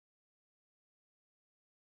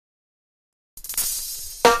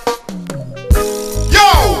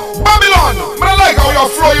your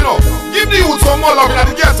flow, you know. Give the youth some more love in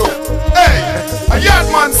the ghetto. Hey, a yard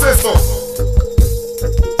man says so.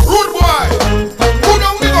 Rude boy, who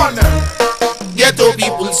don't we on them? Ghetto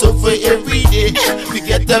people suffer every day to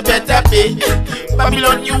get a better pay.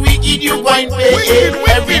 Babylon, you wicked, you going pay.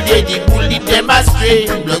 Every day the bully them astray,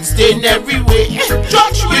 blood stain everywhere.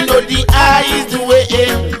 You know the eye is the way.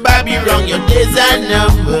 Babylon, your days are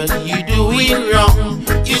numbered, you doing wrong.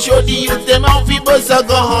 You show the youth them how fi bust a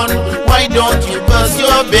gun. Why don't you bust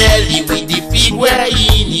your belly with the pig we're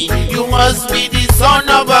in? You must be the son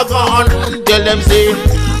of a gun. Tell them say,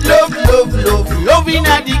 love, love, love, love in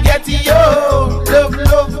a the ghetto. Love,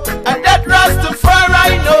 love, and that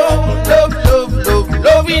Rastafari know. Love, love, love,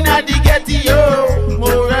 love in a the ghetto.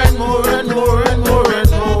 More and more and more and more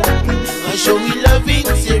and more. And show me loving,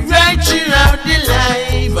 say right throughout the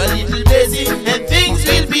life. A little busy and things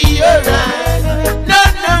will be alright. No,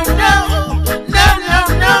 no, no, no, no,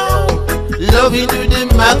 no. Loving to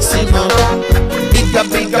the maximum. Bigger,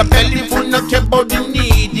 bigger belly full, no care about the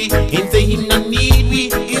needy. Him say him no need we,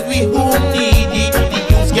 is we who needy. The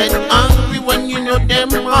youths get angry when you know them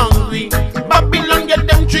hungry. Babylon get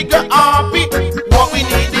them trigger happy. What we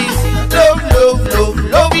need is love, love, love,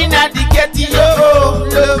 love in a the ghetto.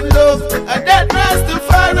 Love, love, and that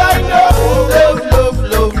Rastafari know. Love, love,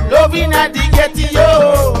 love, love in a the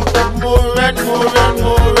ghetto. More and more and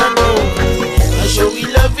more and more. I show we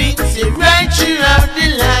love it, say right throughout the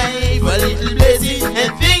life. A little blessing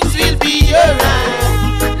and things will be alright.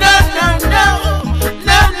 No, no, no,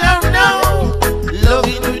 no, no, no. Love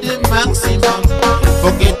it to the maximum.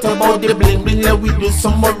 Forget about the bling bling, let we do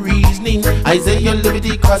some more reasoning. Isaiah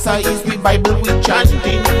Liberty, cause I is the Bible we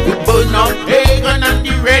chanting. We burn up pagan and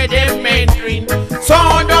the red and mainstream. So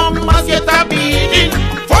don't must get a beating.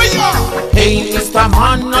 Fire! Hey, Mr.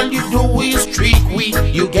 Man, all you do is trick we.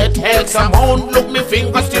 You get X amount, look me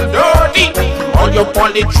fingers still dirty. All your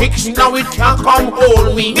politics, now it can't come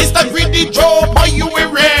hold me. Mr. Greedy Joe, boy, you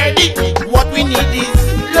ain't ready. What we need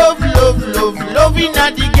is love, love, love, love in a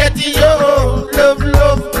the ghetto. Love,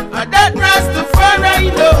 love, and that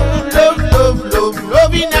Rastafari love. Love, love, love,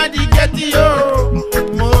 love in a the ghetto.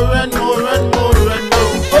 More and more and more and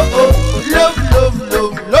more. Oh, oh, love, love,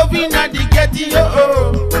 love, love in a the ghetto.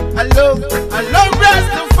 I love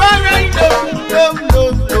Rastafari love. Love,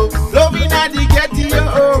 love, love, love in a the ghetto.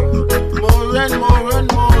 More and more and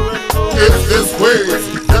more and more. It's this way.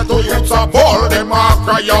 Ghetto youths are ball, them are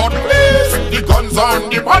cry out, please. The guns on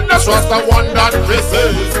the banners was the one that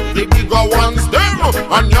faces. The bigger ones them,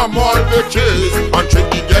 and your more bitches. And treat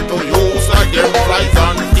the ghetto youths like them flies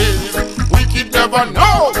and fleas. Wicked never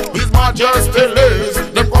know, his majesty lays.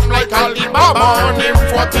 Them come like Alibaba on him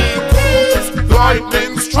 40 keys.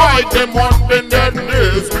 Lightning strike them on bended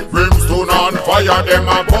knees. Brimstone on fire, them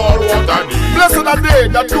a ball water deep. Blessed are they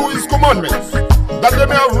that do his commandments, that they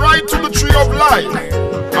may have right to the tree of life,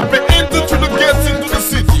 and be entered to the gates into the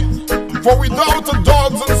city. For without the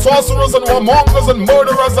dogs and sorcerers and warmongers and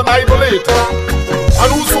murderers and idolaters, and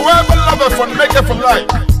whosoever loveth and maketh a life,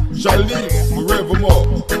 shall live forevermore.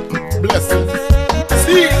 Blessings.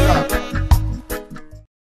 See